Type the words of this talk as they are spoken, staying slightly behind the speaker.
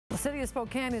The City of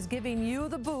Spokane is giving you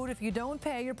the boot if you don't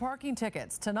pay your parking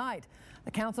tickets. Tonight,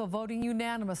 the council voting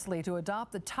unanimously to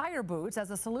adopt the tire boots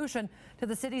as a solution to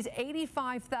the city's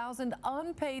 85,000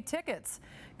 unpaid tickets.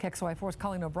 KXLY4's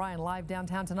Colleen O'Brien live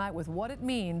downtown tonight with what it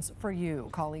means for you.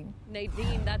 Colleen.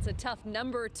 Nadine, that's a tough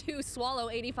number to swallow.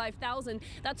 85,000.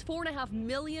 That's $4.5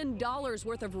 million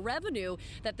worth of revenue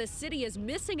that the city is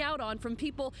missing out on from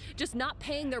people just not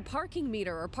paying their parking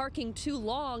meter or parking too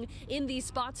long in these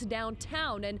spots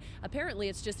downtown. And apparently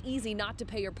it's just easy not to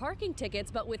pay your parking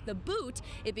tickets, but with the boot,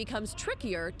 it becomes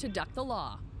trickier to duck the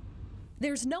law.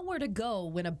 There's nowhere to go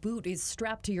when a boot is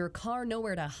strapped to your car,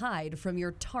 nowhere to hide from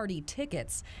your tardy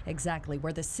tickets. Exactly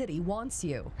where the city wants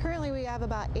you. Currently, we have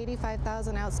about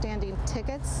 85,000 outstanding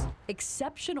tickets.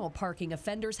 Exceptional parking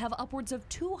offenders have upwards of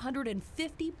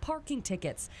 250 parking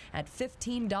tickets. At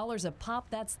 $15 a pop,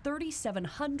 that's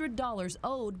 $3,700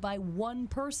 owed by one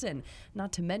person,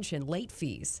 not to mention late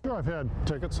fees. Sure, I've had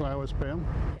tickets and I always pay them.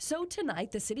 So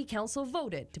tonight, the city council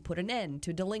voted to put an end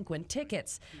to delinquent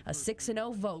tickets. A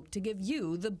 6-0 vote to give you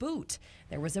the boot.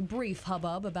 There was a brief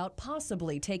hubbub about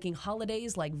possibly taking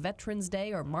holidays like Veterans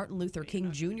Day or Martin Luther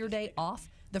King Jr. Day off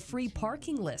the free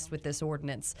parking list with this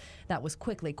ordinance. That was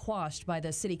quickly quashed by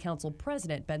the city council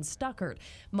president, Ben Stuckert,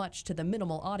 much to the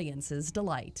minimal audience's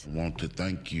delight. I want to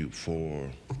thank you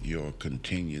for your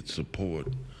continued support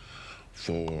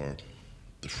for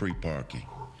the free parking,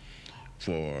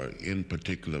 for in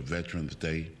particular Veterans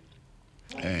Day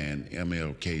and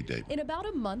MLK Day. In about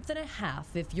a month and a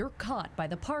half, if you're caught by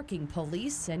the parking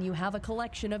police and you have a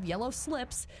collection of yellow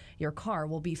slips, your car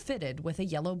will be fitted with a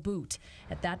yellow boot.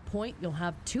 At that point, you'll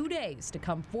have 2 days to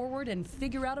come forward and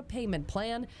figure out a payment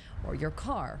plan, or your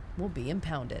car will be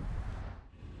impounded.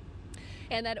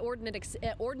 And that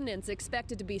ordinance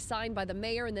expected to be signed by the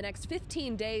mayor in the next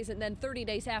 15 days, and then 30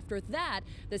 days after that,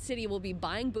 the city will be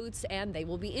buying boots and they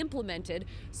will be implemented.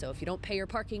 So if you don't pay your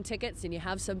parking tickets and you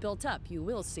have some built up, you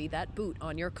will see that boot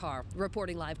on your car.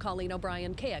 Reporting live, Colleen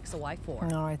O'Brien,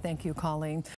 KXLY4. All right, thank you, Colleen.